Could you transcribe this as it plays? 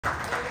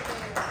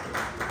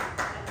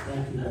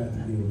Thank you,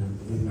 Dr. Gilman.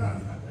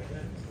 Amen.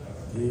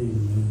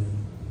 Amen.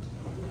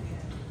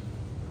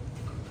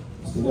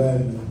 Mr.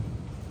 Wagner,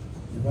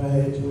 if I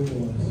had your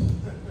voice,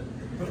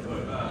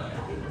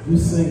 you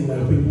sing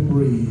like people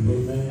breathe.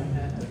 Amen.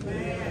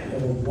 You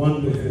have a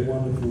wonderful,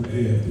 wonderful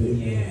gift.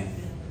 Amen.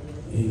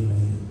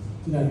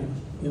 Amen.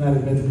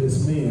 United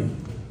Methodist men.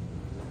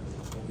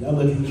 Y'all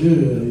looking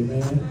good.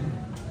 Amen.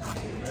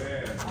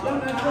 Y'all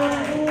not going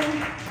on?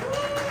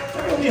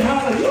 Y'all gonna be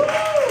hollering. Woo!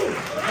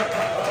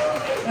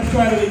 Let's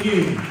try it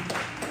again.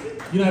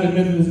 United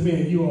Methodist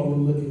men, you all are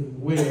looking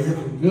well,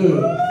 looking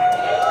good.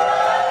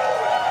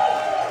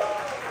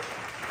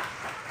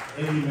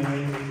 Amen.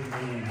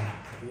 Amen.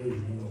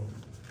 Amen.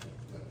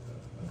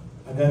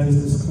 I got this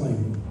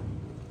disclaimer.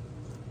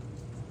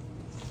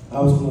 I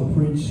was going to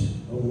preach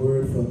a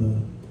word for the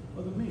men.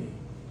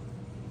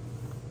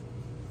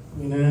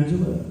 Queen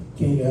Angela,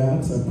 King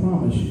Alex, I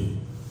promise you,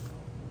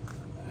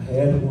 I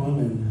had one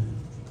and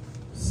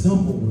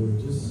simple word,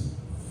 just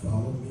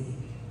follow me.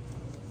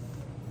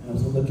 I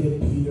was going to look at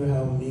Peter,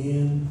 how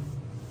men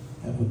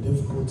have a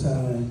difficult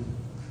time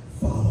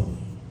following.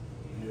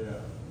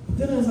 Yeah. But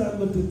then as I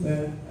looked at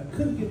that, I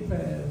couldn't get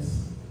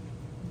past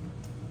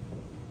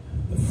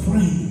the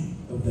framing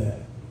of that.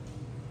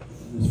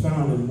 It's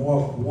found in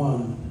Mark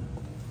 1,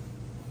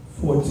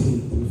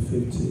 14 through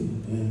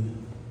 15. And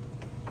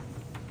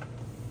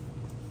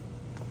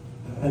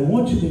I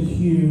want you to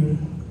hear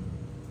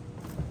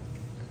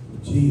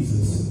what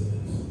Jesus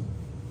says.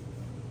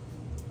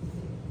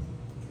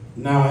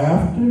 Now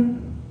after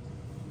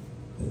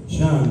that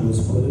John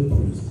was put in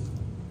prison,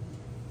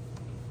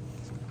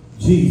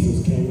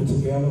 Jesus came into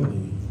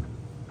Galilee,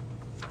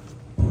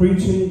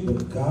 preaching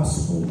the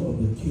gospel of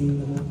the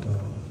kingdom of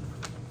God,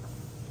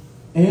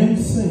 and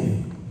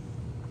saying,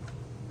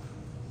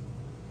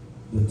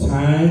 the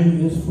time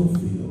is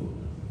fulfilled,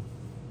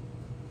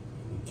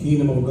 the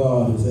kingdom of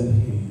God is at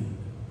hand.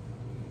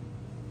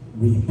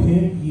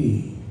 Repent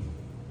ye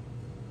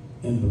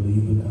and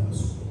believe the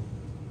gospel.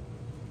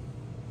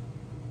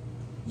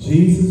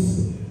 Jesus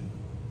said,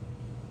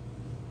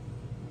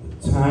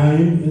 the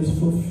time is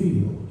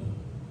fulfilled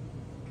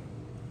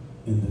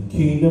and the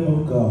kingdom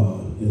of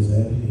God is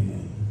at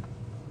hand.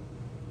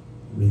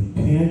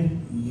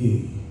 Repent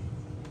ye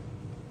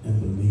and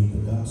believe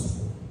the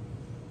gospel.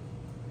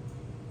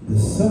 The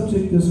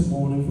subject this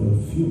morning for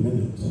a few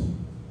minutes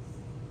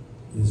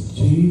is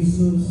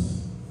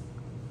Jesus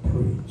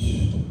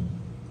preached.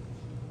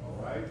 All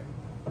right.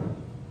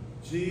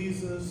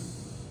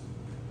 Jesus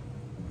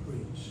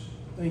preached.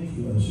 Thank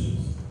you,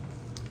 ushers.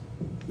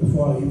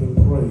 Before I even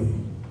pray,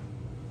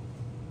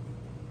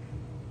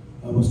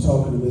 I was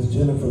talking to Miss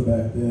Jennifer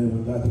back there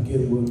when Dr.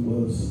 Gilwood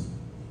was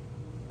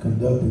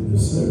conducting the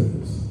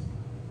service.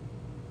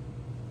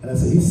 And I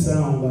said, he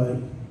sounds like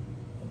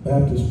a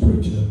Baptist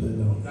preacher up there,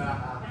 don't he?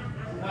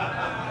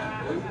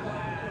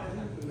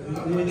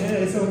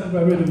 Yeah, it sounds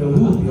about ready to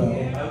whoop, y'all.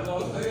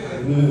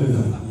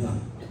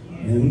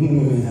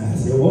 And I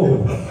said,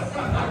 whoa.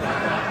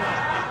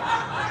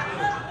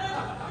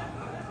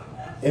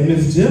 And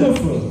Miss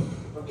Jennifer,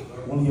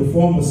 one of your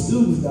former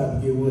students, Dr.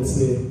 Gilwood,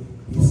 said,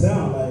 you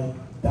sound like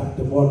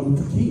Dr. Martin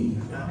Luther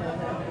King.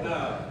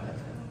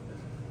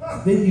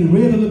 Then you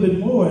read a little bit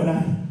more, and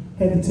I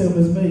had to tell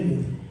Miss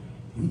Megan,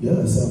 he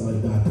does sound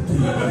like Dr.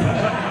 King.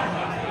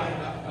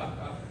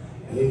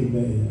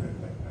 Amen.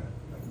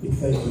 We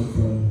thank him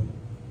for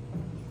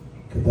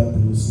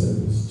conducting the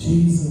service.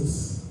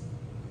 Jesus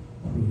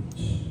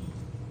preach.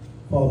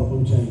 Father,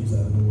 move James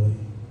out of the way.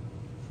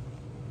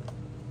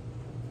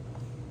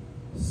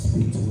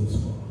 Speak to us,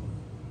 Father.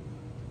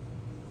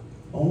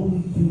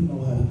 Only you know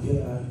how to get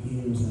our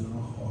ears and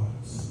our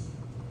hearts.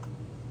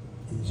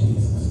 In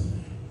Jesus'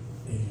 name,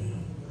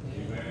 amen.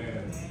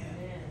 Amen.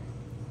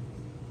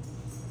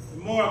 The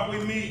more we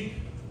meet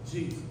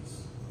Jesus,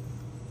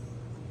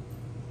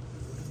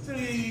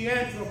 the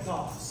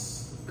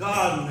anthropos,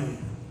 God-man,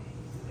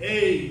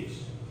 age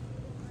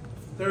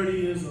 30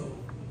 years old.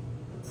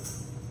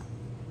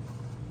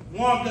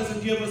 Mark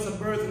doesn't give us a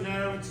birth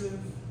narrative.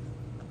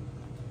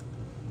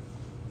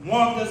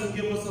 Mark doesn't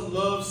give us a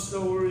love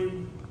story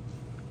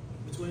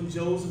between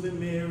Joseph and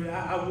Mary.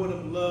 I would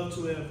have loved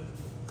to have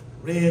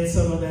read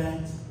some of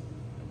that.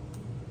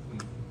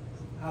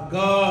 How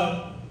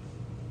God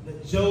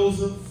let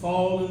Joseph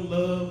fall in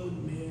love with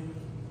Mary.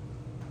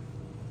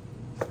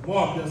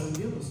 Mark doesn't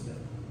give us that.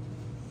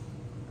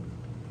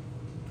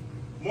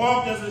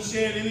 Mark doesn't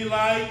shed any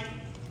light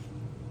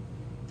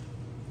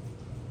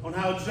on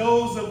how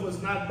Joseph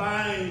was not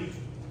buying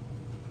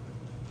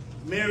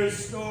Mary's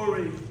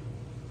story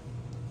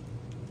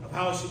of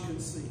how she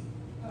conceived.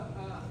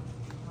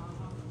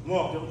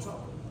 Mark don't talk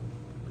about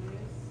it.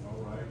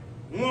 All right.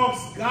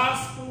 Mark's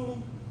gospel,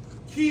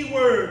 key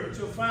word that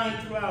you'll find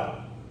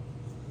throughout,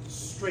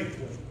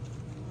 straightway.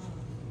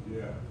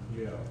 Yeah,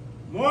 yeah.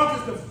 Mark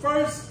is the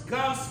first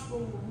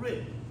gospel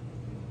written.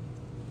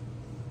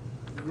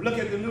 If you look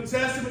at the New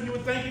Testament, you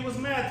would think it was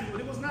Matthew,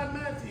 but it was not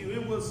Matthew,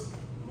 it was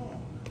Mark.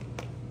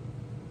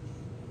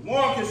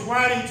 Mark is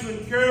writing to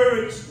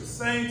encourage the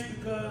saints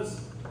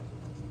because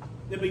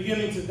they're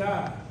beginning to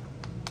die.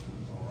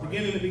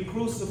 beginning to be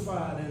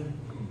crucified. And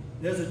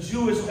there's a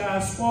Jewish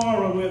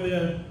diaspora where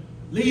they're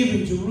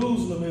leaving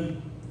Jerusalem.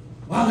 And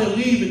while they're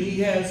leaving, he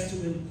has to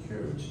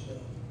encourage them.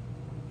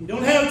 He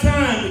don't have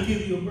time to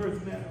give you a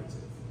birth narrative.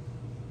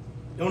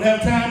 Don't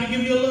have time to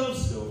give you a love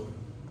story.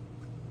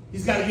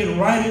 He's got to get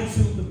right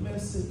into the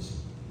message.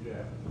 Yeah.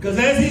 Because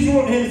as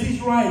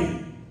he's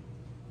writing,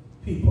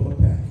 people are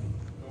packing.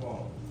 Come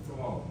on, come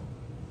on.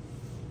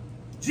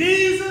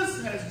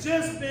 Jesus has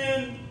just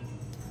been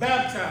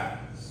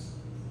baptized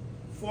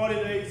 40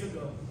 days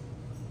ago.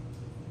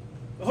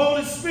 The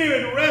Holy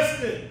Spirit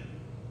rested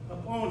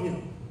upon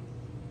him.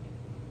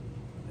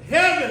 The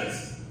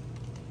heavens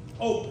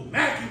opened.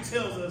 Matthew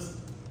tells us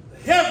the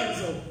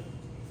heavens opened.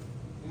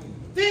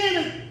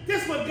 Then,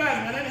 this is what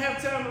got me. I didn't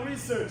have time to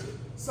research it.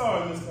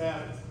 Sorry, Mr.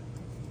 Alex.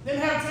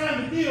 Didn't have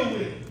time to deal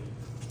with it.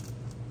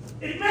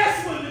 It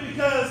messed with me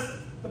because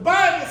the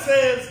Bible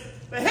says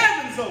the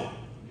heavens opened.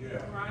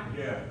 Yeah,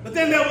 yeah. But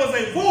then there was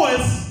a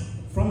voice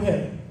from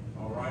heaven.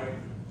 All right.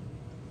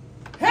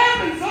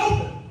 Heavens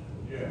opened.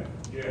 Yeah,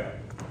 yeah.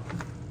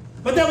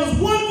 But there was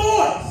one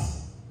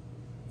voice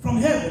from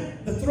heaven,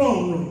 the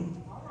throne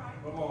room. All right.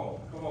 Come on,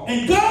 come on.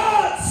 And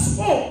God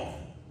spoke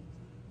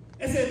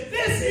and said,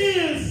 "This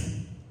is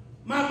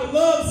my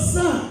beloved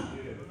Son,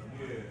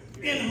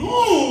 in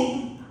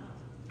whom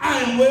I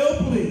am well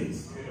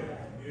pleased."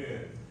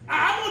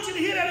 I want you to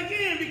hear that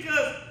again,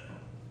 because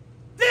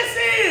this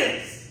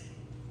is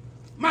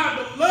my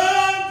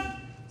beloved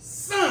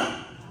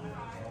Son,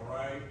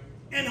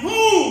 in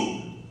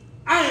whom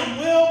I am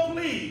well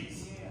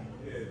pleased.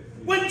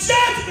 When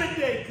judgment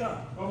day comes,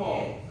 come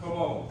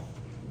on.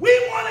 We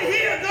want to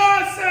hear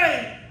God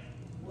say,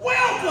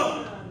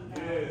 "Welcome,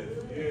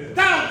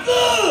 thou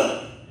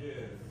good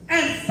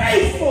and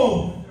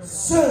faithful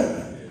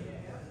servant."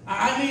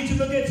 I need you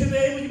to look at your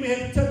neighbor. You may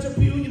have to touch a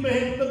pew. You may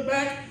have to look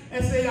back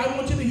and say, "I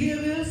want you to hear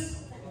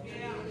this."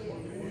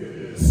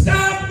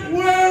 Stop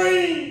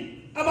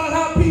worrying about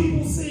how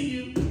people see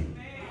you.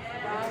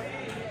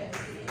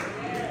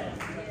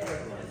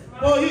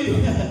 Well,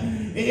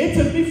 it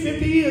took me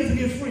 50 years to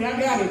get free. I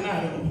got it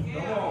now, though.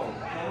 Come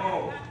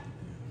on.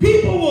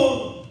 People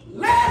will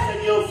laugh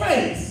in your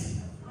face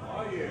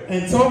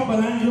and talk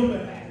behind your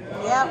back.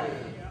 Yep.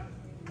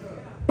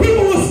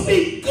 People will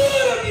speak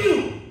good of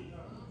you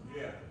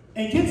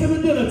and get to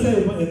the dinner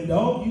table and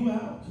dog you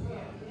out.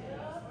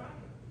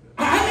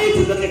 I need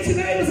to look at your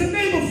neighbor and say,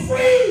 "Neighbor,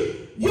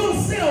 free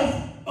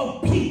yourself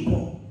of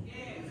people."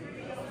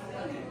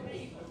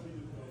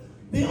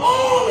 The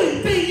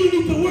only thing you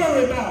need to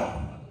worry about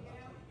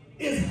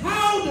is,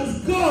 how does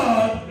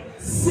God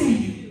see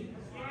you?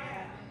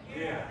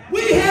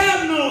 We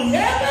have no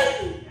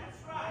heaven,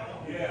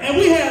 and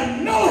we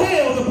have no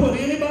hell to put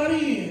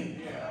anybody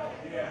in.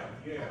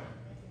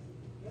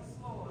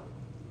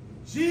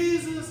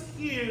 Jesus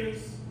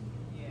hears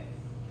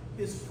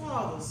his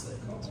Father say,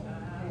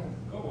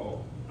 Come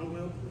on. "I'm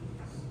well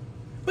pleased."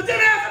 But then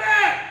after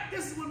that,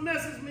 this is what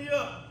messes me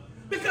up.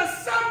 Because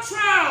some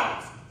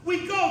trials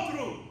we go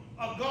through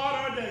are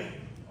God ordained.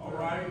 All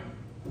right.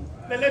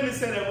 Now let me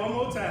say that one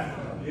more time.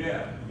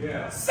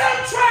 Yeah. Some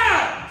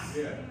trials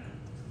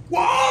were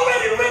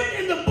already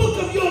written in the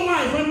book of your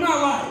life, in my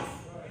life.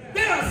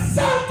 There are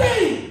some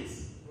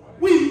things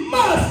we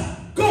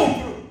must go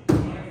through.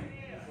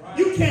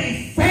 You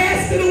can't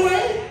fast it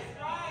away.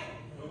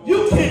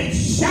 You can't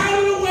shout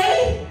it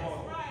away.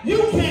 You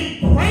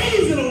can't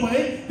praise it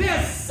away. There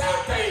are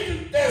some things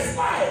in this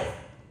life.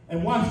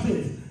 And watch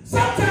this.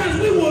 Sometimes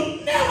we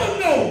will never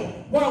know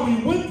why we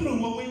went through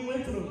what we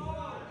went through.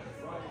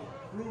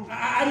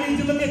 I need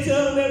you to look at your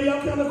other neighbor.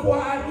 Y'all kind of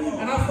quiet,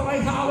 and I feel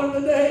like hollering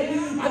today.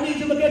 I need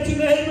you to look at your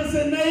neighbor and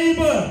say,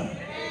 "Neighbor,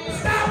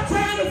 stop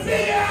trying to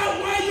figure out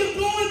why you're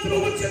going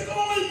through what you're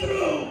going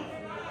through.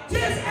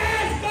 Just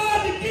ask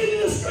God to give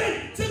you the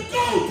strength to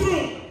go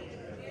through."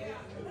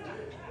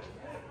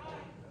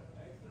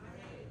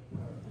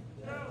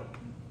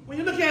 When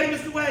you look at it,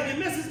 Mr. Wagner, it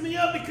messes me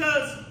up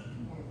because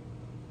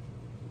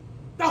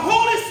the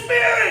Holy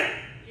Spirit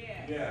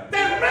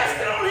that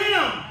rested on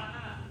him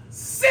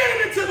sent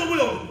him into the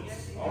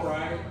wilderness. All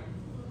right.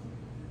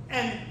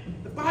 And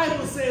the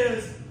Bible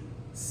says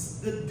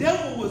the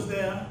devil was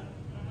there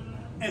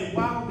and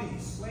wild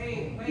beasts.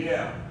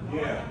 Yeah.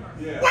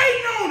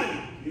 Waiting on him.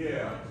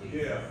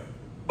 Yeah.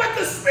 But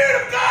the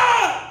Spirit of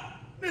God,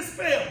 Miss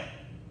Phil,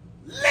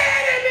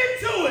 led him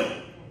into it.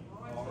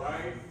 All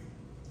right.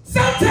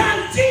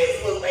 Sometimes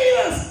Jesus will lead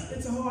us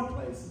into hard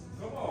places.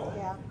 Come on.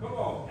 Yeah. Come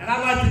on. And I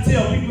like to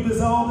tell people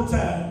this all the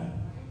time.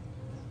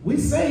 We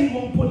say he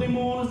won't put any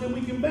more on us than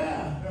we can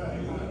bear.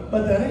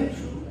 But that ain't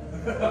true.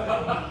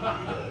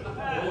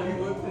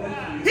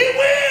 He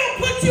will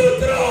put you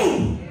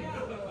through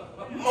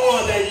more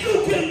than you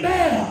can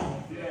bear.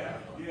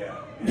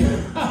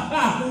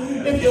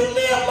 If you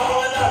live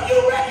long enough, you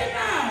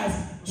recognize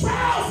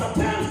trials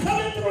sometimes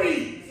come in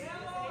threes.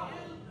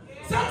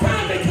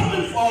 Sometimes they come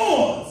in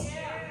fours.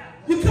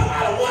 You come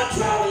out of one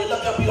trial and you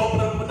look up, you open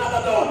up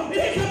another door, and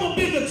here come a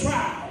bigger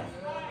trial.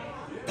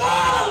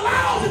 God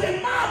allows it,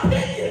 in my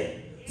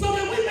opinion, so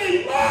that we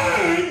may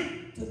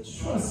learn to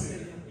trust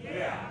Him.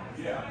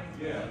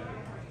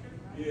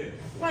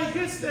 When he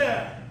gets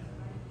there,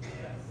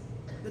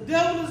 the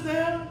devil is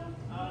there.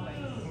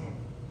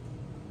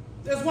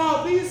 There's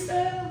wild beasts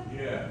there.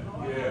 Yeah,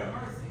 yeah.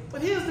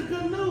 But here's the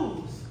good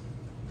news.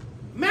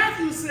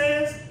 Matthew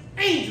says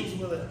angels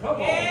were there. Come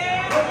on.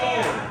 Yeah,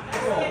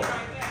 Come on.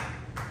 yeah.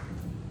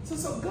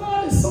 So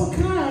God is so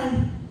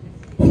kind,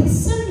 he'll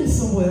send me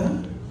somewhere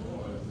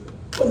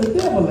where the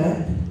devil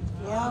at.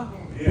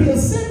 He'll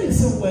send me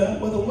somewhere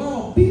where the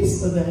wild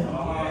beasts are there.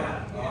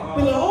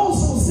 But he'll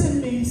also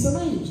send me some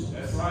angels.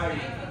 That's right.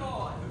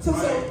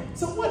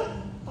 So what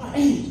are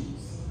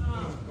angels?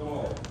 Come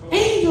on.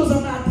 Angels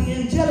are not the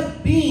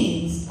angelic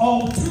beings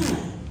all the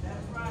time.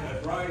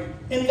 That's right.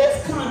 In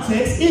this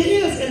context, it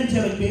is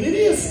angelic being. It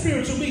is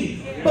spiritual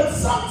being. But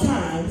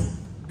sometimes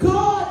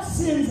God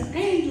sends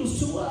angels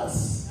to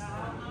us.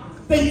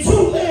 They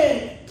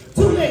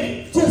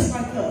two-legged, just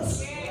like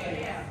us.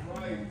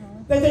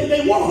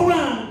 They walk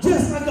around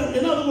just like us.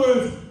 In other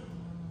words,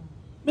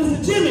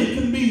 Mr. Jimmy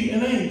can be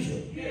an angel.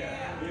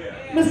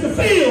 Mr.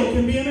 Phil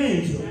can be an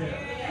angel.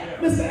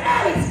 Mr.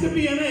 Alex can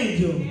be an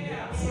angel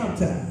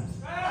sometimes.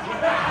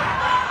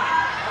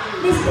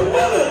 Mr.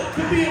 Willard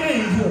can be an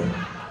angel.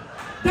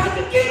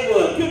 Dr.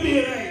 Kingwood can be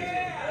an angel.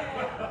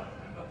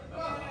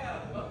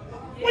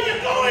 When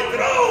you're going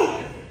through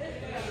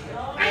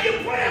and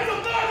you're praying for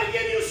God to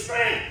give you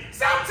strength,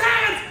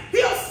 sometimes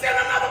he'll send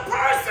another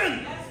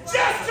person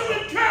just to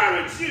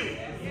encourage you.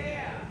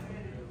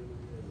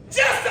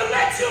 Just to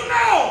let you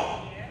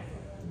know,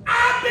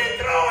 I've been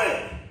through it.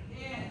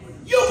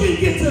 You can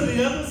get to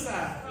the other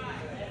side.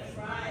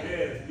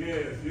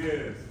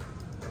 Yes.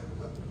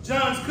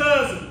 John's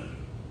cousin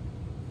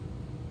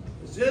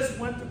just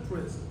went to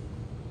prison.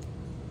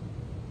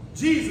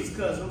 Jesus'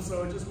 cousin,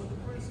 just went to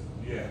prison.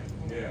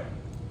 Yeah.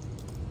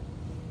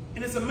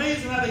 And it's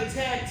amazing how they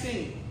tag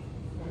team.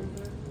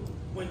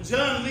 When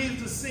John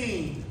leaves the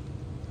scene,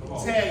 he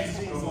tags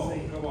Jesus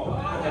in. Come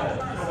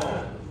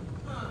on.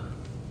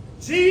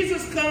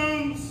 Jesus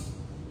comes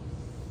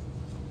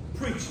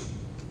preaching.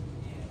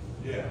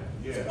 Yeah.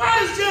 Why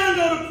does John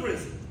go to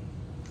prison?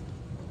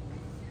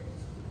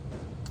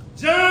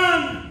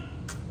 John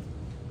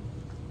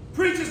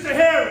preaches to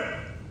Herod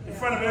in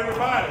front of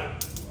everybody.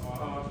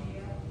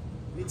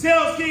 He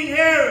tells King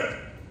Herod,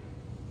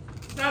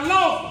 it's not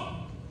lawful.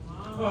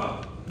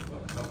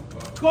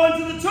 According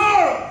to the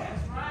Torah.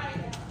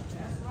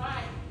 That's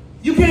right.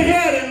 You can't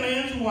have that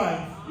man's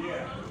wife.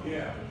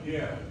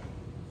 Yeah.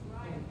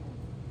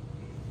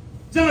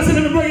 John said,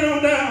 let me break it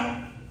on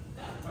down.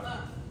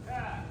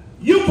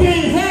 You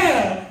can't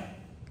have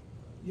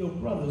your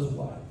brother's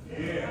wife.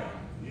 Yeah.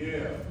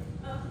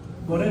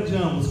 Boy, that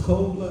John was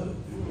cold-blooded.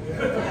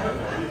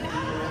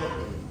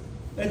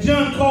 That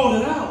John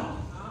called it out.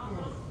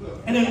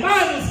 And in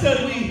Bible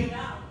study,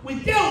 we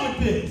dealt with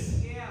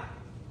this.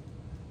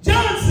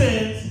 John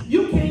says,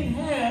 you can't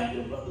have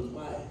your brother's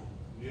wife.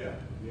 Yeah.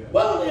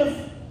 Well,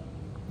 if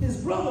his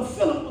brother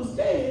Philip was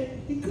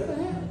dead, he could have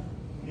had her.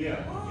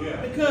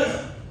 Yeah.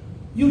 Because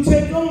you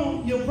take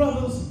on your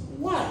brother's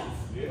wife.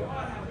 Yeah.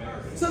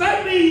 So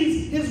that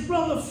means his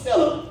brother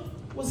Philip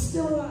was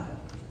still alive.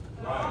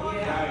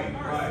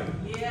 Right.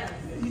 Yes.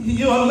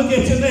 You ought to look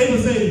at your neighbor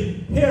and say,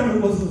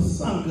 Herod was the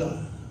son of God.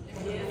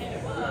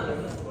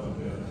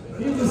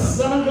 He was the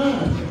son of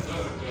God.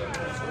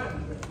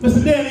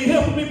 Mr. Danny, you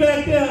helping me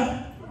back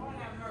there?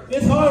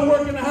 It's hard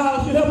work in the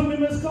house. You helping me,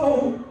 Miss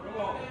Cole?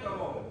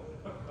 Come on.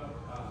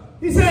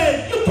 He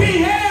said, you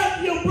can't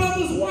have your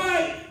brother's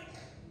wife.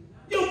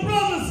 Your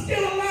brother's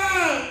still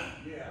alive.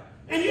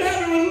 And you're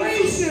having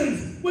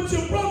relations with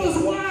your brother's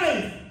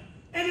wife.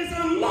 And it's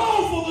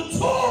unlawful. The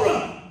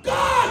Torah,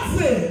 God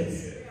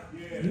says,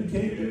 you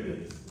can't do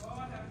this.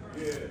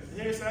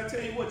 Yes, I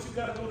tell you what, you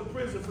got to go to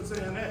prison for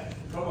saying that.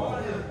 Come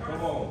on.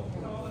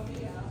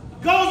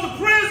 Goes to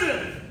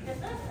prison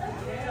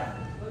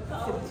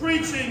for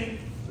preaching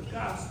the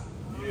gospel.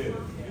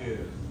 Yeah.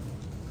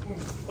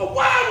 But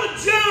why would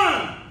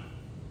John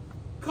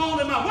call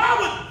him out?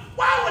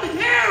 Why would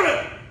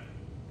Herod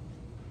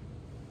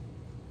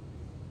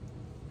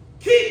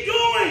keep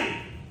doing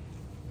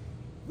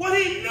what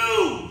he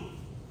knew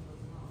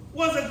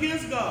was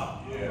against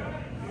God?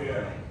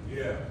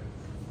 Yeah.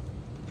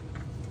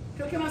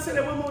 Can I say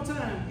that one more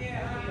time?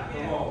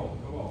 Come on.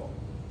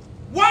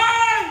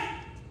 Why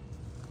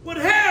would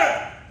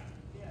Herod,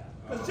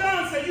 because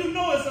John said, you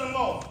know it's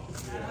unlawful.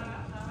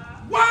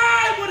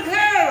 Why would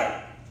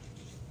Herod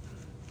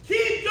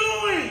keep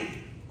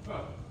doing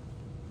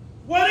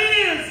what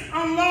is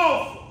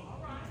unlawful?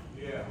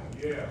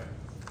 Yeah.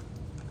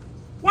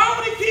 Why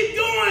would he keep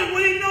doing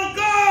what he know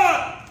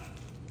God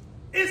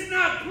is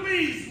not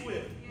pleased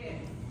with?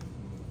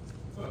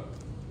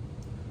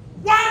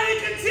 Why did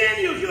he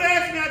continue? If you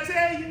ask me, I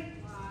tell you.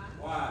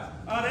 Why?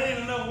 Oh, there ain't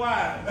enough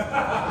why.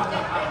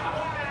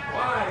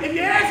 Why? If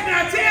you ask me, I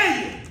tell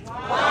you.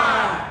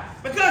 Why?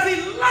 Because he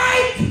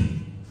liked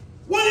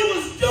what he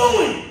was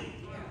doing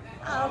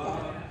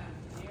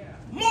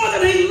more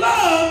than he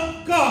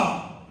loved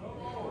God.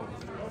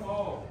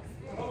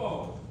 Come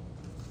on.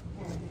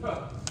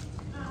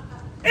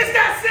 It's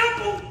that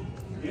simple.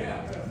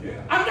 Yeah.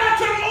 I'm not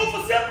trying to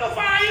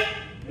oversimplify it.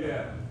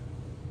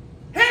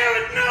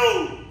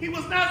 he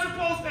was not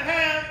supposed to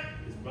have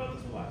his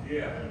brother's wife.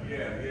 Yeah.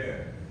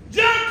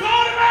 John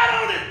called him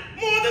out on it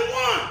more than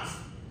once.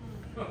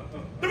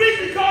 The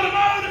reason he called him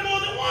out on it more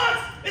than once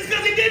is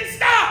because he didn't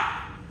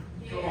stop.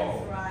 Come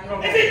on.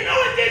 If he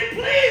knew it didn't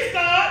please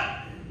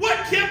God, what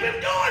kept him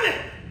doing it?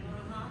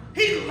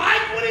 He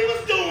liked what he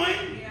was doing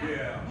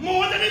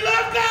more than he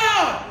loved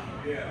God.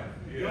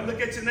 You want to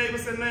look at your neighbor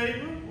and say,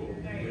 neighbor?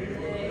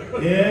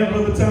 Yeah,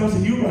 Brother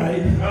Thompson, you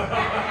right.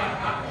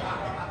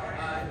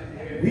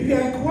 We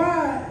got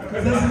quiet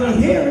because there's a little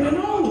hair in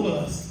all of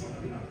us.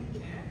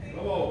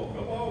 Come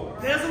on.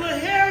 There's a little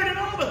hair in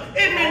all of us.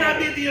 It may not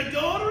be the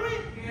adultery.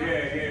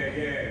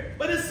 Yeah.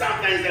 But it's some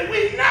things that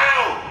we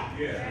know.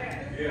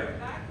 Yeah.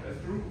 That's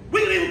true. We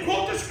can even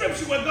quote the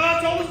scripture where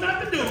God told us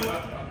not to do it.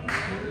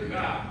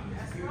 Nah.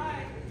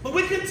 But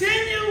we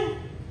continue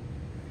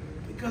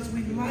because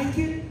we like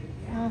it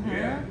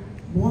Yeah.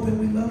 More than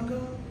we love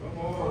God. Come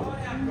on.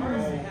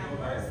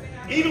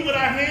 even with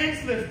our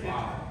hands lifted.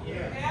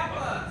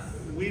 Help us.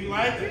 We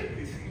like it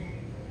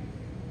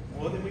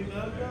more than we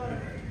love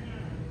God.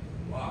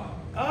 Wow.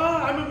 Oh,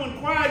 I remember when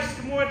choir used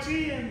to march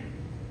in.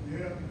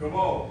 Yeah. Come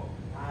on.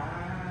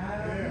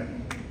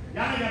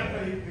 Y'all ain't got to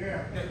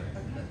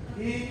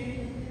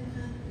play.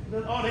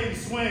 Oh, they can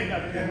swing.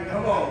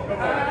 Come on.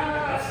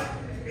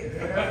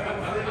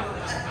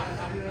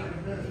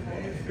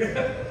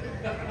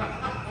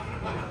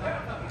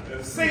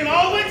 Singing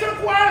all the way to the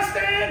choir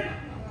stand.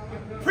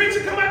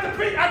 Preacher come out the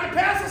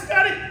pastor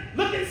study,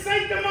 looking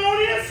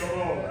sanctimonious.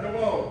 Come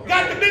on.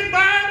 Got the big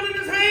Bible in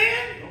his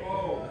hand. Come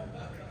on.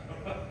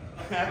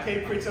 I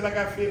can't preach it like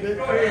I feel it.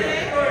 Go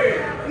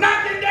ahead.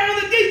 Knocking down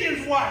the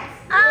deacon's wife.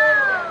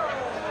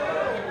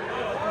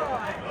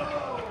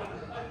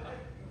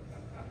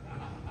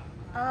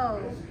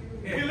 Oh.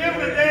 We live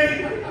in a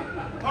day,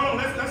 hold on,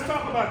 let's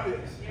talk about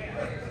this.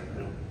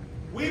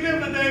 We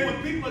live in a day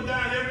when people are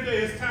dying every day.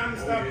 It's time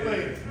to stop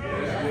playing.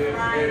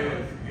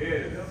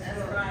 Yes.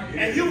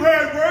 And you've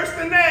heard worse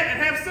than that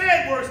and have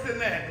said worse than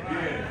that.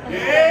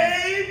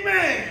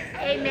 Amen.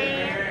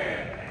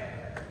 Amen.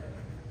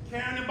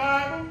 Carrying the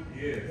Bible,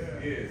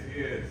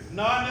 Yes.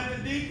 nodding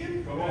at the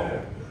deacon, Come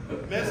on.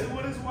 messing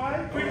with his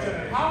wife, preach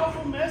a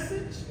powerful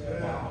message.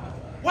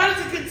 Why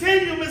does it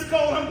continue, Miss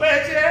Cole? I'm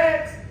glad you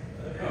asked.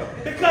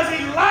 Because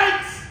he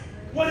likes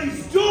what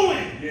he's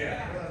doing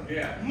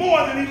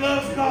more than he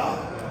loves God.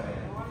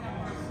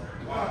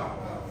 Wow.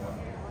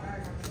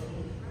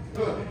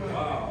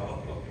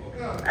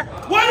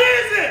 What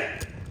is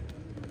it?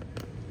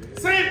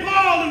 St.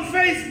 Paul and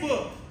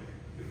Facebook.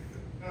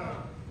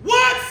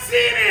 What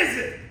sin is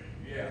it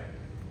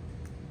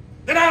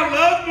that I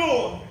love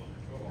more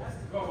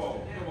Come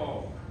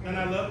on. than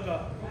I love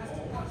God?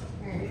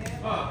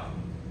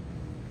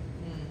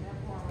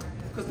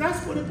 Because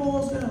that's what it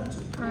boils down to.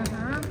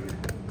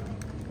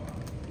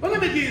 But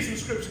let me give you some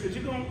scripture, because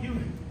you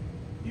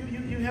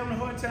having a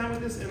hard time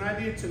with this, and I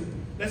did too.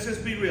 Let's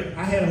just be real.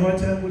 I had a hard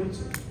time with it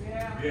too.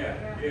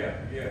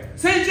 Yeah.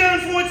 St. John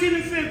 14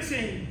 and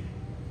 15.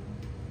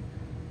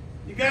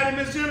 You got it,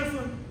 Miss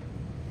Jennifer?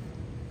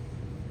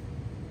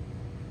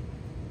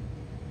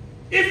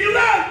 If you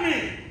love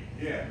me,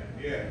 Yeah.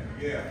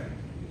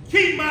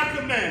 keep my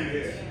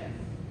commandments.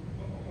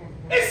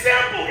 It's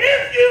simple.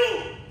 If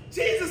you,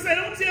 Jesus said,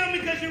 don't tell me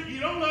because you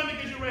don't love me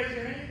because you raise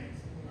your hands.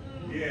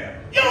 Yeah.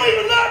 You don't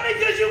even love me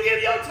because you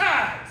give your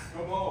tithes.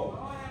 Come on.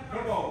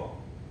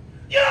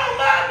 You don't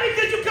love me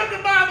because you come to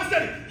Bible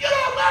study. You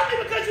don't love me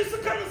because you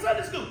come to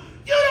Sunday school.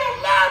 You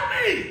don't love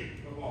me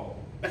Come on.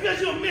 because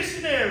you're a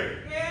missionary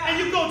and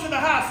you go to the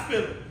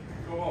hospital.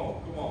 Come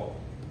on.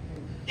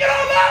 You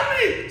don't love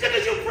me just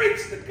because you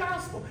preach the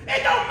gospel.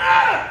 It don't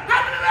matter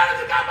how many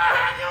letters you got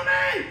behind your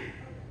name.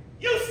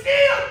 You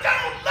still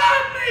don't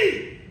love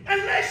me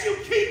unless you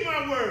keep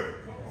my word.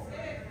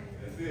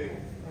 That's it.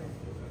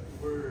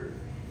 That's the word.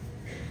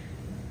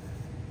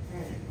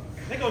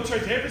 They go to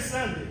church every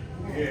Sunday.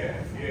 Yeah.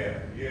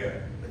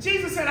 But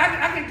Jesus said,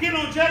 I can get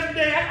on judgment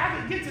day. I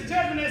can get to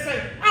judgment day and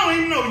say, I don't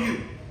even know you.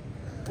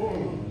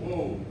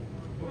 Whoa.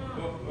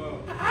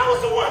 I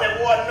was the one that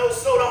wore a new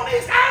suit on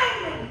this. I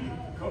don't know you.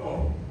 Come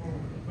on.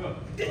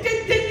 Did you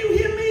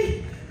hear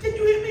me? Did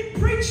you hear me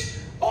preach?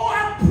 Oh,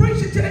 I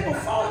preached until they were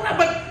falling out.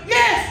 But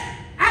yes,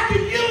 I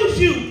can use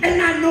you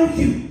and I know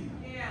you.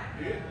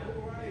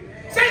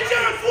 St.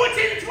 John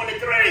 14 and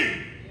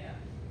 23.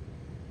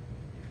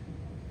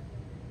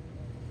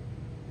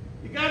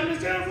 You got it, Miss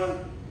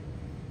Jennifer?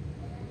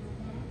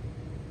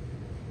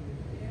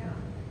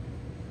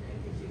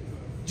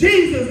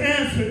 Jesus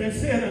answered and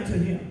said unto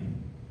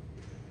him,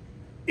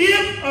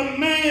 if a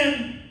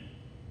man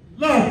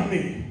love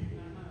me,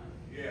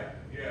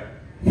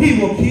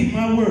 he will keep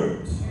my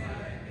words.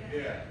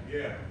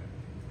 Yeah.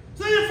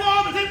 So your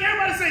fathers,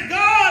 everybody say,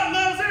 God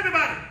loves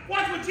everybody.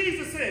 Watch what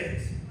Jesus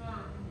says.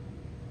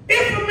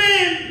 If a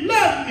man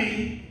love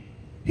me,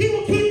 he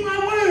will keep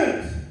my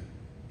words,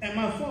 and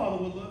my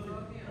Father will love him.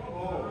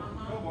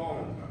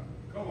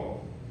 Come on.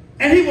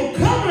 And he will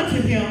come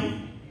unto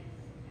him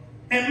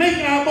and make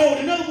our abode.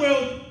 In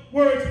other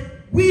words,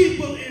 we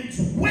will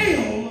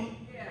indwell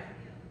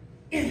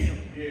in him.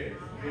 Yes.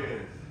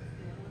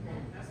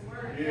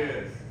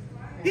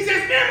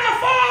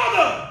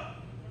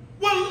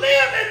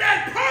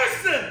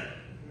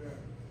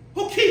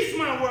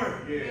 my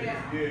word.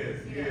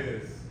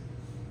 Yes.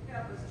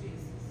 Help us,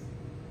 Jesus.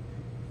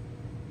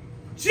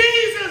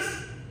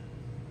 Jesus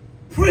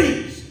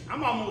preached.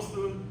 I'm almost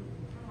through.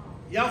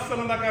 Y'all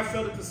feeling like I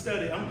felt at the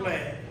study. I'm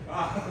glad.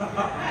 Come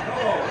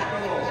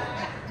on.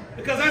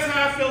 Because that's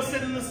how I felt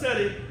sitting in the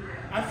study.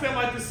 I felt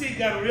like the seat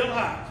got real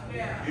hot.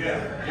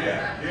 Yeah.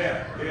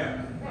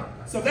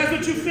 So if that's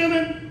what you're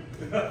feeling,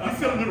 you're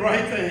feeling the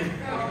right thing.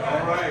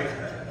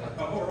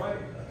 All right.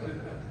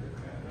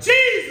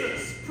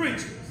 Jesus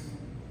preaches.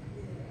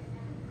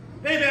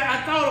 Baby,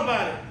 I thought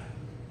about it.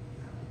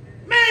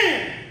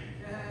 Man,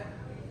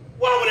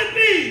 what would it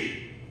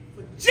be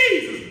for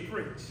Jesus to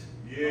preach?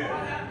 Yes.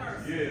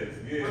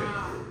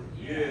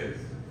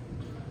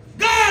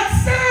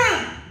 God's Son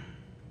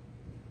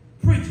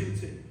preaching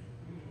to you.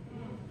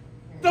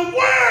 The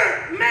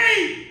Word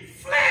made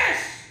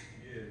flesh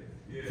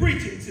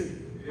preaching to you.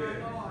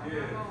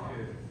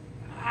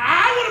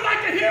 I would have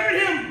liked to hear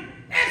him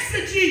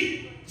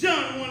exegete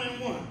John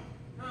 1:1.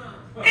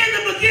 In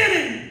the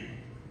beginning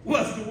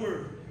was the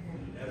Word.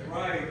 That's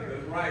right.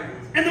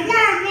 And the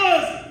Word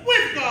was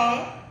with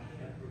God,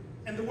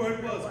 and the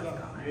Word was God.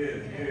 Yes.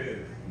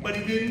 But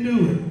he didn't do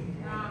it.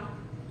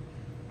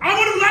 I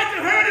would have liked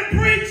to heard him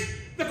preach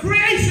the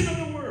creation of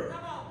the world.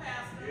 Come on,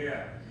 Pastor.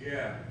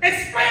 Yeah.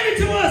 Explaining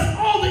to us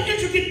all the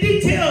intricate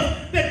details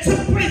that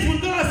took place when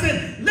God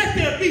said, let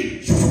there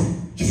be,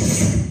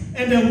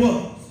 and there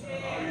was.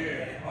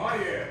 Oh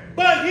yeah.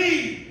 But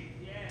he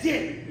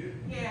didn't.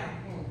 Yeah.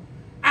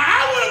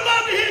 I would have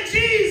loved to hear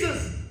Jesus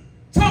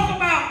talk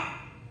about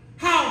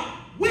how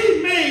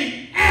we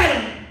made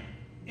Adam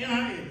in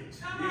our image.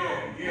 Come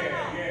on.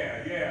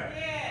 Yeah.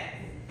 Yes.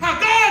 How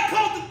God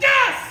called the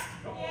dust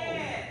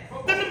Yes.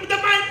 the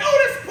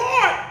minutest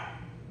part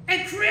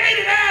and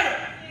created Adam.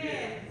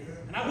 Yes.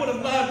 And I would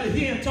have loved to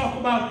hear him talk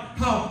about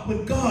how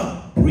when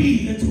God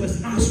breathed into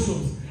his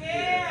nostrils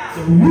Yeah.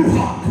 the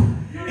ruach,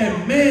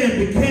 and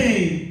man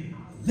became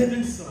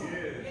living soul.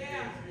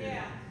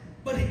 Yeah.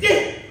 But he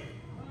didn't.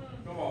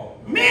 Come on.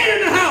 Men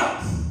in the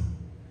house,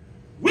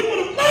 we would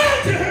have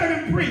loved to hear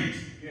him preach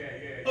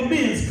a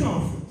men's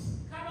conference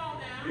Come on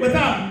now.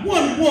 without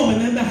one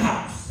woman in the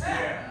house.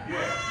 Yeah.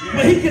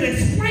 But he can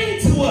explain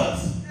to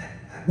us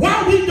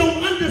why we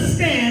don't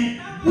understand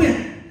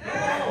women.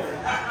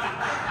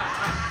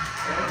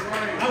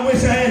 I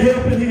wish I had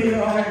help in here,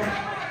 y'all.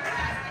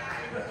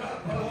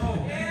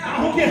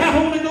 I don't care how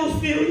Holy Ghost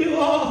feel you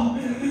all.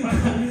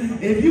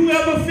 If you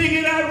ever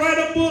figured out write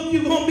a book,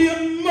 you're going to be a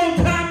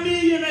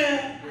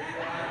multi-millionaire.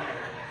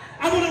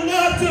 I would have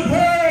loved to have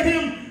heard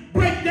him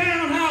break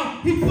down how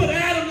he put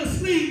Adam to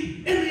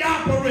sleep in the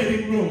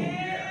operating room.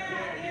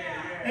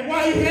 And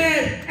while he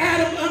had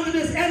Adam under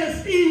this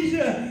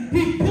anesthesia,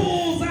 he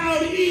pulls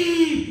out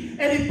Eve,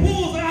 and he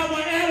pulls her out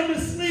when Adam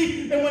is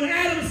asleep. And when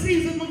Adam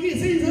sees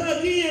her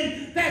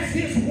again, that's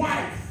his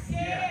wife.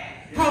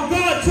 How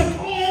God took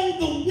all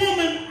the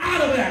woman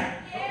out of that.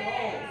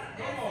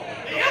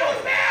 It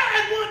was there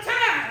at one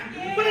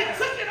time, but he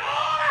took it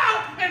all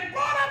out and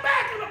brought her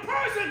back in a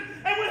person.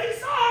 And when he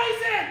saw her, he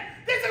said,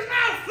 this is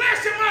now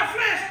flesh of my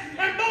flesh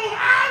and bone.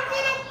 I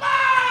would have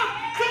loved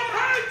to have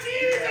heard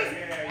Jesus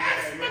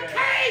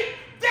explicate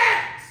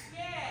that.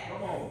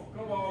 Come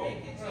on.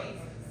 Thank you,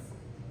 Jesus.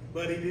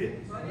 But he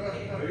didn't.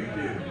 He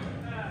did.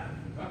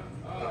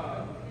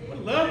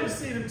 Would love to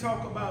see them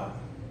talk about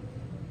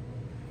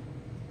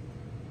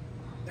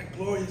that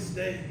glorious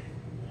day.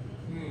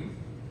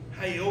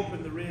 How he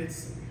opened the Red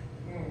Sea.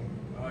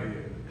 Oh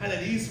yeah. How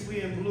that east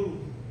wind blew.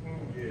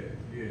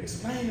 Yeah.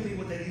 Explain to me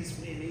what that east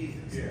wind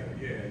is.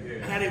 Yeah.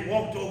 And how they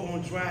walked over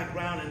on dry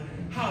ground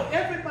and how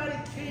everybody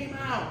came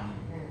out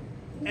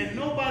and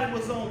nobody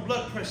was on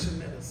blood pressure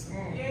medicine.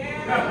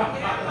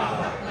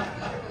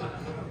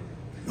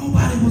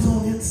 Nobody was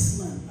on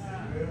insulin.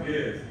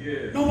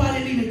 Yes.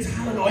 Nobody needed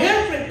Tylenol.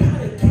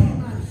 Everybody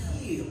came out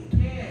healed.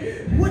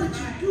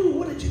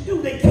 What did you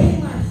do? They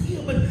came out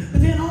healed.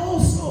 But then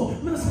also,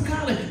 Minister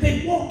Collins,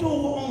 they walked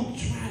over on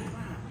dry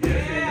ground.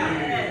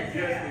 Yes,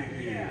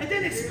 they did. And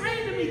then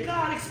explain to me,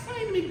 God,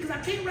 explain to me, because I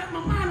can't wrap my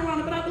mind around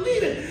it, but I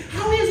believe it.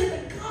 How is it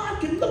that God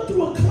can look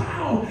through a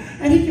cloud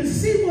and he can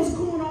see what's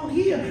going on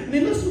here? And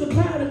he looks through the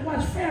cloud and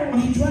watch Pharaoh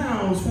and he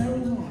drowns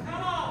Pharaoh's arm.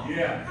 Come on.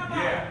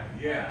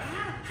 Yeah.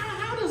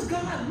 How does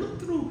God look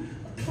through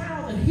a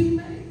cloud that he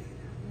made?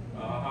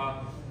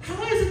 Uh-huh.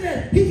 How is it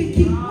that he can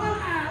keep one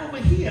eye over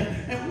here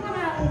and one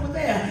eye over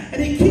there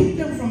and he keep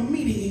them from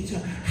meeting each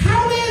other?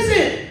 How is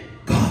it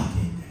God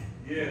did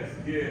that?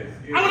 Yes.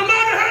 I would have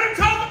loved to heard him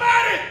talk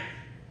about it,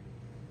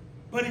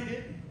 but he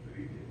didn't.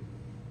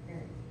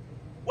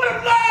 Would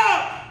have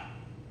loved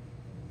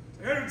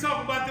to heard him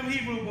talk about them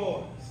Hebrew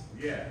boys.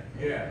 Yeah.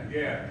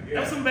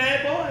 Them some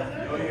bad boys.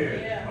 Oh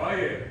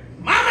yeah.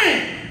 My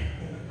man,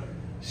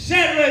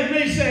 Shadrach,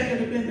 Meshach,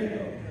 and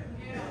Abednego.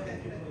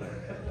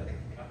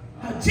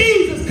 Now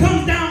Jesus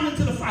comes down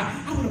into the fire.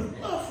 I would have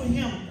loved for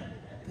him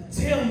to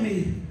tell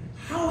me,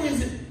 how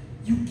is it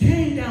you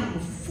came down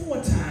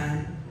before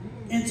time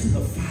into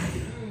the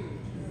fire?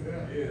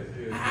 Yes.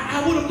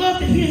 I would have loved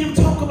to hear him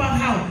talk about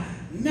how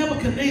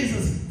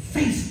Nebuchadnezzar's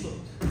face looked.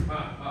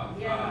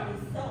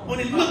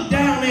 he looked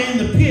down there in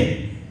the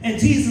pit, and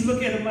Jesus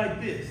looked at him like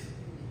this.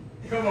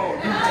 Come on.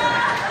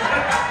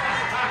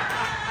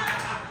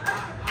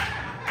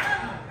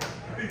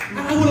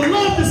 I would have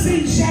loved to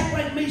see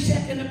Shadrach,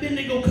 Meshach, and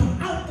Abednego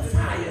come out the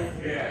fire.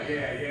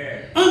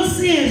 Yeah.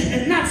 Unsinged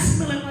and not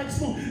smelling like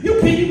smoke. You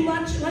can't even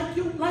like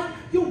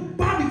your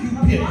barbecue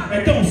pit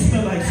that don't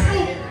smell like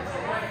smoke.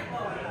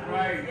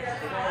 Right.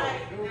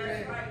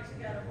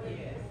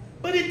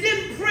 But he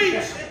didn't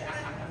preach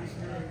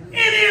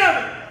any of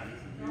it.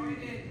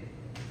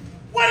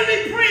 What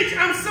did he preach?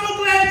 I'm so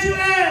glad you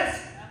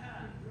asked.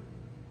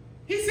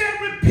 He said,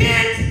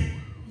 repent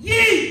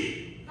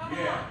ye.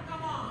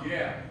 Come on.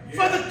 Yeah.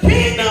 For the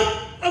kingdom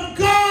of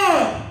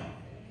God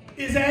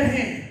is at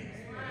hand.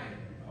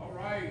 All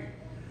right.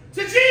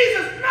 To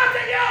Jesus,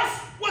 nothing else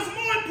was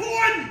more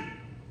important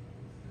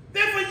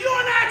than for you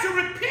and I to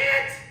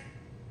repent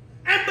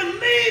and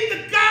believe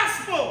the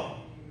gospel.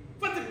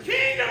 For the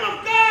kingdom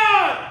of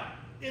God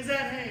is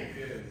at hand.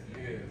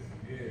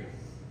 Yes.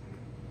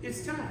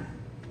 It's time.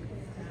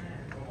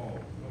 Come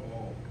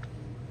on.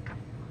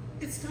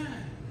 It's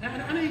time. I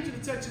need you to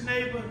touch your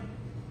neighbor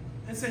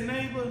and say,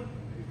 neighbor,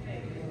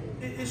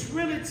 it's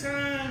really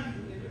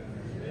time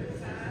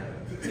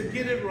to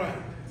get it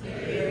right.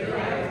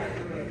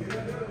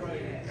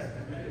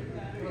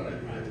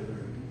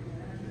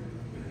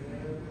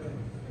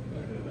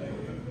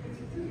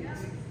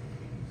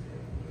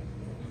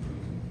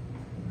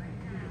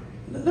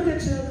 Look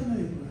at your other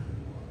neighbor.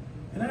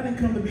 And I didn't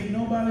come to beat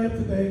nobody up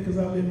today because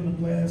I live in a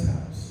glass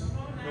house.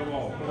 Come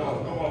on.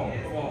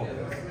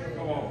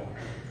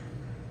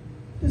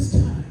 It's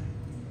time.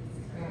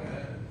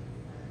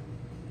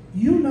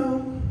 You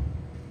know,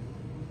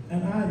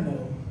 and I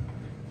know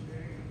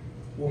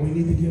what we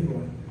need to get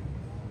right.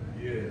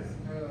 Yes.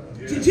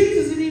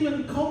 Jesus didn't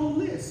even call a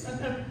list.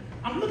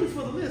 I'm looking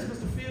for the list,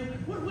 Mr. Field.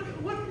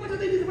 What do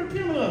they need to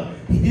repent of?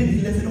 He did.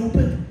 He left it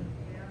open.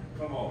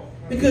 Come on.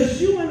 Because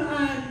you and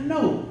I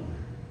know,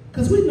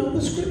 because we know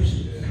the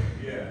scriptures.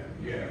 Yeah.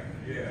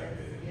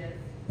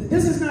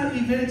 This is not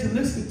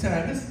evangelistic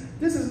time.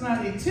 This is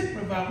not a tent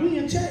revival. We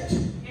in church.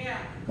 Yeah.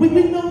 We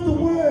know the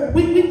word.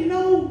 We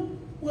know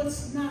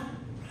what's not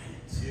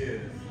right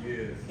Yes.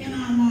 in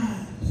our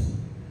lives.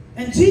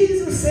 And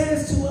Jesus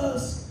says to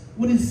us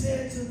what he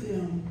said to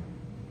them,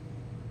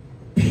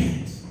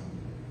 repent.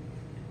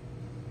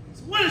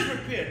 So what is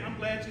repent? I'm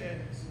glad you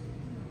asked.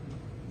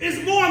 It's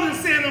more than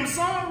saying I'm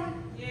sorry.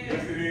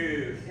 Yes, it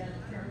is.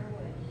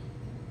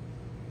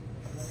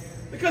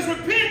 Because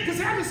repent, because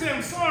I can say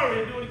I'm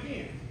sorry and do it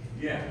again.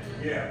 Yeah.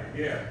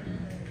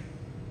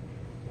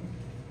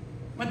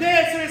 My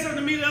dad said something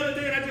to me the other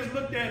day, and I just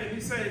looked at it.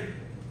 He said,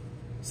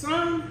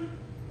 son,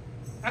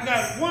 I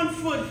got 1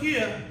 foot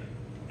here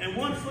and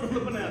 1 foot on the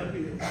banana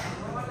peel.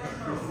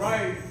 That's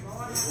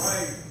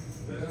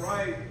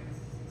right.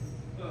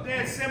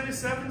 Dad,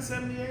 77,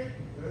 78.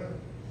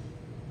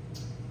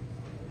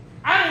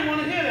 I didn't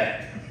want to hear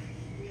that.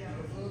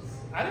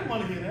 I didn't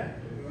want to hear that.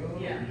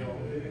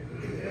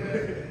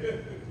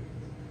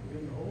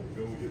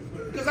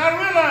 Because I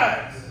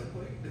realized,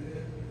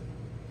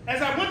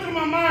 as I went through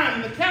my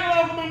mind, the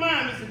catalog of my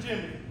mind, Mr.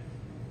 Jimmy,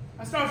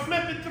 I started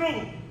flipping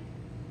through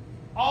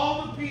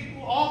all the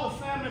people, all the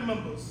family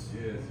members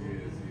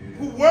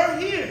who were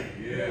here.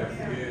 Yes.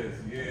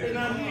 They're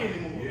not here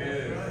anymore.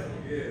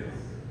 Yes.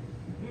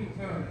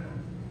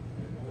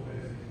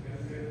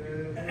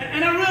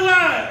 And I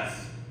realized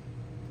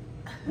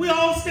we're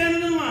all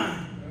standing in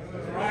line.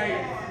 That's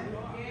right.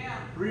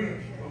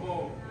 Preach. Come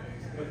on.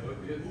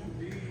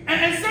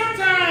 And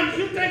sometimes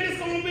you think it's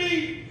going to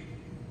be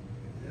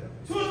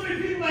 2 or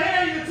 3 people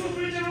ahead of you, 2 or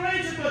 3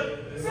 generations, but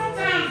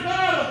sometimes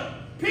God will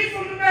pick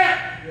from the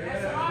back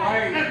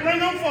and bring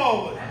them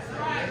forward.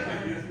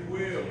 Yes, He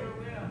will.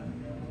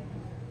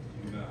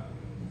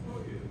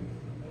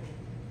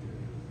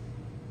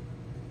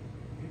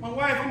 My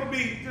wife, I'm going to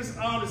be just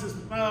honest.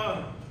 I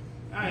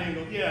ain't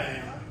going to, I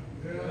am.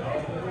 I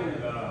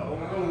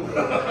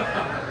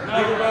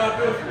ain't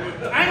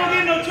going to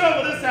get in no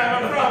trouble this time,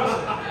 I promise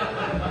you.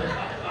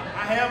 I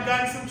have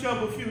gotten some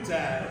trouble a few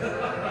times.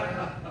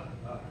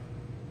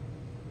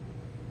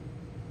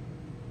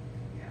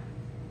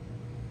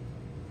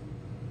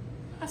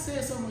 I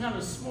said something kind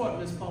of smart,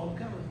 Miss Paula,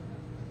 kind of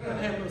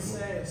have a little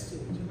sass to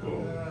it, you know?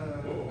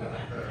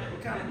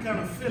 Kind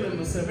of feeling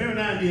myself. Every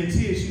now and then,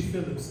 tears, she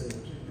feel themselves.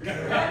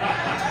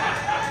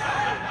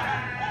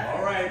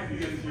 All right.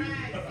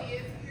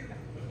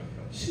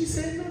 She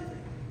said nothing.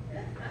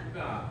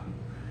 Nah.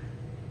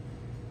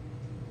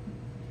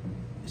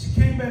 She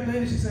came back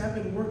later, she said, I've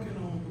been working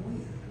on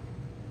Gwen.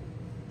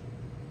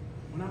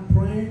 When I'm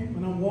praying,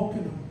 when I'm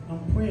walking,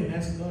 I'm praying,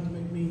 asking God to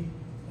make me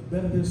a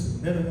better this,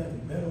 and better that,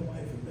 and better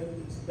wife, and better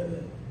this, and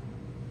better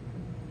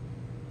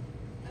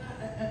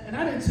that. And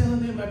I didn't tell her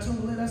then, but I told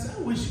her later, I said, I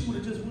wish she would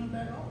have just went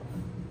back off.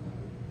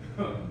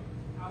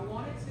 I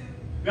wanted to.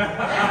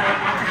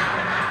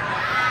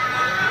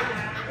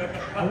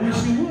 I wish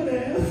she would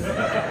have.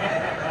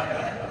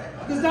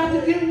 Because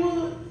Dr.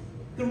 Gilwood,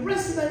 the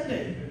rest of that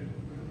day,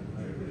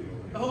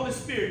 the Holy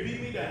Spirit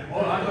beat me down.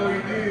 Oh, I know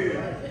He did.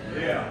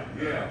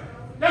 Yeah.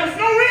 Now,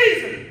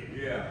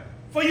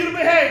 for you to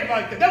behave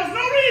like that. There was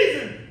no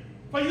reason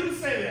for you to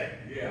say that.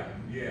 Yeah,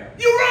 yeah.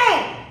 You're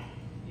wrong.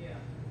 Yeah.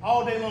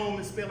 All day long,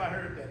 Miss Phil, I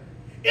heard that.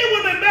 It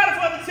would have been better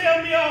for her to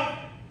tell me off,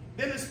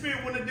 then the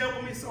Spirit wouldn't have dealt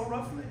with me so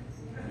roughly.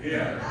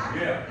 Yeah,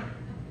 yeah.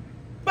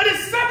 But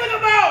it's something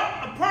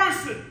about a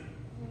person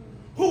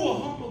who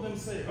will humble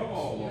themselves. Come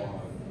on,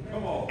 Lord.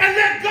 Come on. And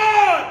let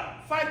God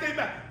fight their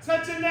battle.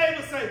 Touch your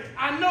neighbor, say,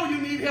 I know you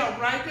need help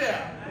right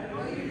there.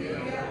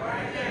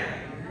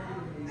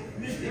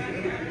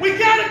 We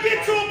got to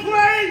get to a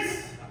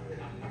place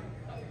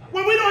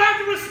where we don't have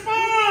to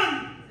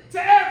respond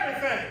to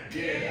everything.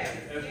 Yeah,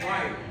 that's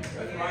right.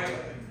 That's right.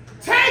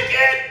 Take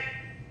it.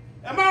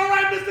 Am I all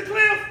right, Mr.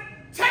 Cliff?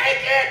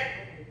 Take it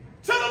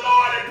to the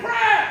Lord in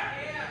prayer.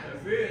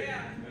 That's it.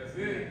 That's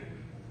it.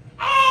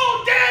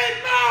 All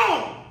day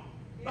long.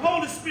 The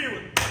Holy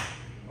Spirit.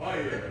 Oh,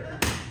 yeah.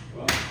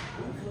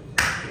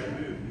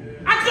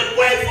 I couldn't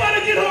wait for her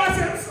to get home. I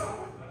said,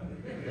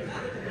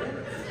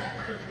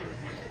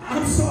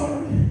 I'm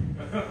sorry.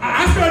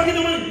 I started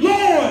getting on,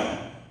 Lord,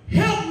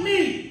 help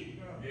me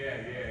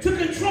to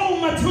control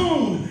my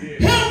tone.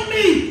 Help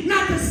me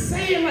not to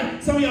say it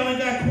like some of y'all ain't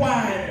got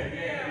quiet.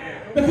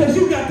 Because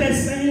you got that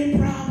same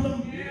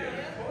problem.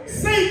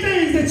 Say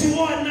things that you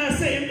ought not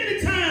say. And many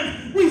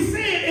times we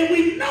say it and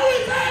we know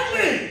it's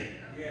ugly.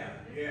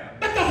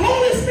 But the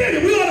Holy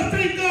Spirit, we ought to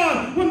thank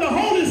God when the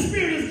Holy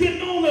Spirit is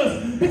getting on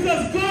us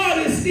because God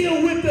is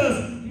still with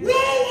us.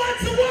 Woe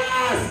unto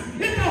us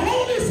if the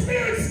Holy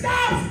Spirit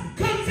stops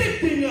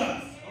convicting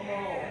us. Come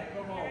on,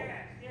 come on.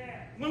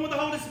 When will the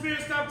Holy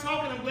Spirit stop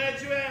talking? I'm glad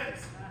you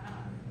asked.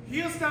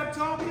 He'll stop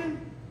talking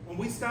when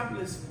we stop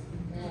listening.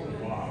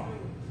 Wow.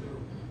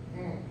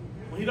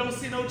 When he don't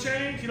see no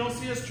change, he don't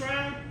see us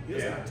trying, he'll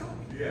stop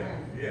talking. Yeah,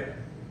 yeah.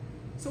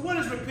 So what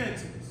is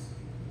repentance?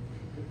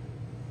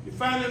 You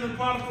find it in the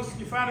prodigal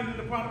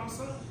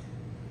son.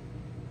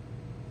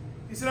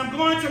 He said, I'm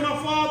going to my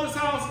father's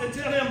house and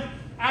tell him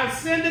I've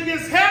sinned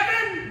against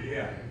heaven.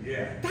 Yeah,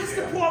 yeah. That's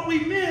the part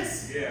we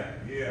miss. Yeah,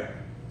 yeah.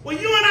 When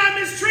you and I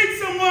mistreat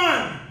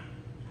someone,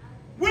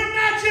 we're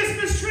not just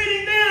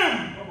mistreating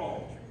them. Come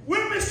on.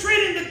 We're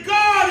mistreating the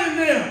God in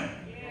them.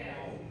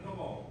 Come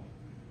on.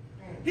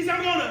 He said,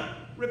 I'm going to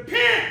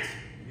repent.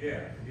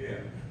 Yeah,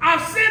 yeah.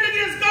 I've sinned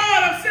against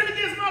God. I've sinned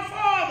against my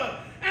father.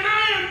 And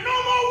I am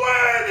no more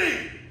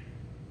worthy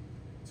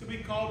to be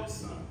called his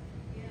son.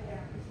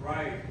 That's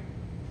right.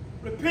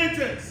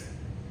 Repentance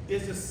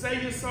is to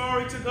say you're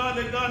sorry to God,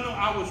 let God know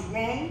I was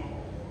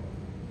wrong.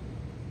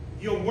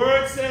 Your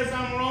word says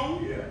I'm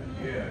wrong. Yeah,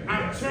 yeah.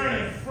 I'm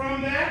turning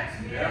from that.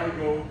 There we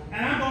go.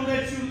 And I'm going to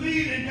let you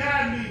lead and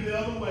guide me the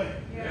other way.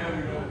 There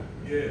we go.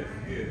 Yes,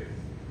 yes.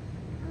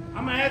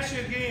 I'm going to ask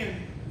you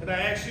again that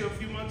I asked you a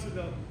few months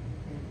ago.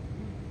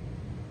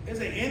 Is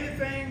there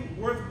anything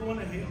worth going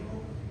to hell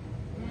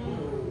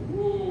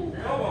over?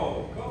 Come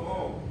on, come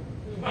on.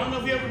 I don't know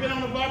if you ever been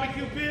on a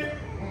barbecue pit.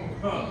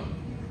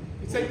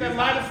 You take that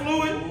lighter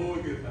fluid. Oh,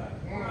 it gets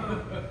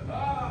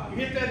hot. You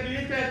hit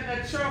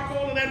that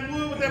charcoal and that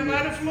wood with that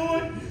lighter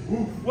fluid.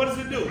 What does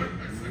it do?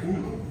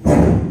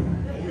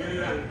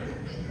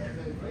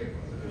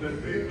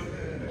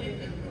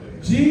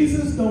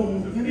 Jesus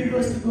don't want any of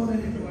us to go to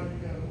hell.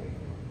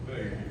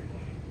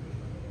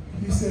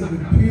 He said,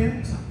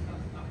 repent,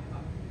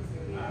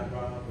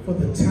 for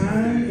the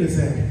time is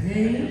at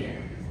hand.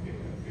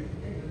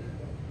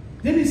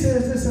 Then he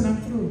says this, and I'm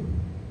through.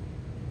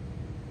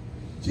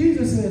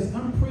 Jesus says,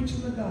 I'm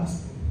preaching the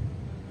gospel,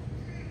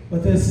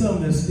 but there's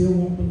some that still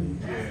won't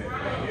believe.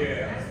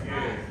 Yes.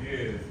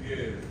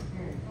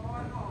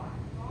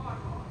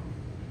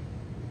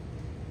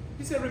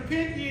 He said,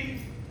 repent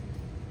ye,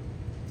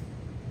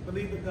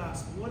 believe the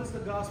gospel. What is the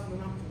gospel?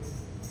 And I'm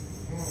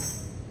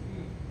through.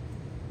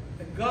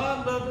 That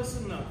God loved us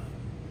enough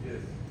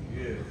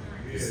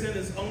to send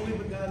his only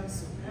begotten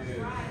son.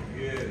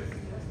 Yes.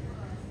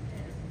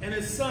 And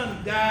his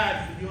son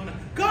died for you and I.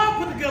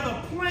 God put together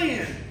a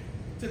plan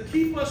to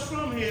keep us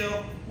from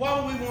hell. Why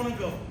would we want to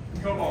go?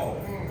 Come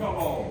on, come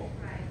on.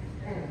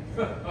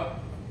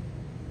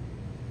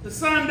 The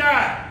son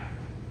died.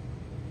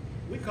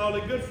 We call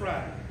it Good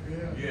Friday.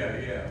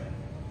 Yeah.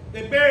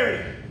 They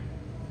buried him.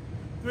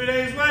 3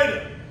 days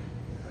later,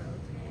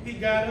 he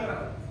got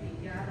up.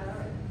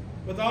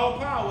 With all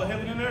power,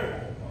 heaven and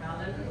earth.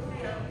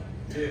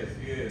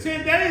 Yes.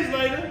 10 days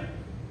later,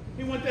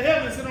 he went to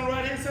heaven and sat on the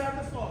right hand side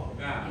of the Father.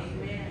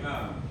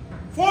 Now.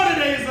 40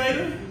 days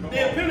later,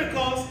 day of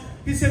Pentecost,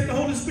 he sent the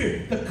Holy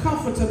Spirit, the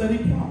comforter that he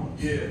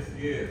promised.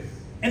 Yes.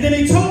 And then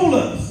he told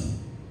us,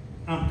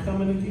 I'm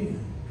coming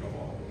again.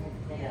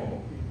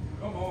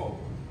 Come on.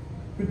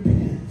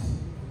 Repent.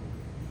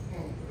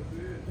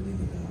 Believe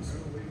the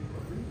gospel.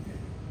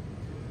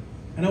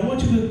 And I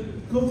want you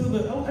to go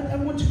through I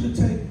want you to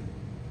take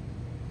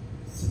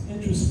some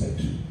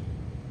introspection.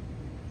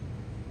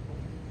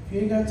 If you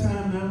ain't got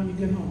time now when you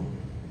get home,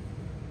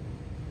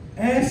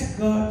 ask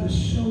God to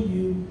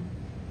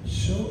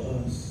show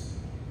us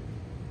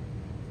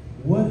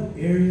what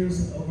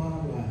areas of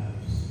our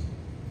lives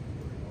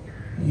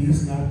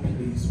he's not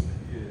pleased with.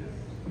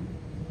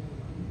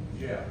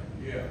 Yeah.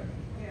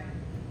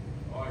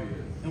 Oh,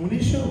 yeah. And when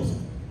he shows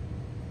them,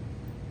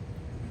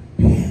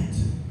 repent,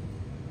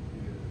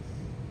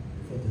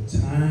 for the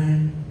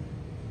time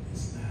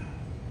is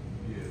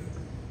now.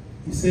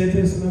 He said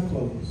this in our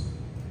close.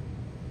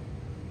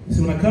 He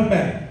said, when I come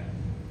back,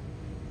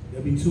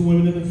 there'll be 2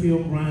 women in the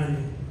field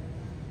grinding.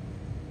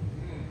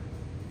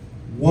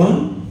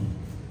 One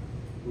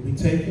will be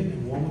taken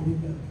and one will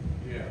be left.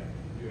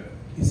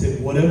 He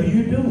said, whatever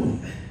you're doing,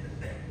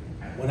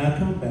 when I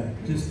come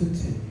back, just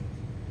continue.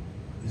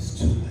 It's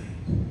too late.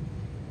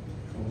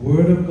 The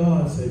word of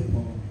God, said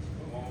Paul,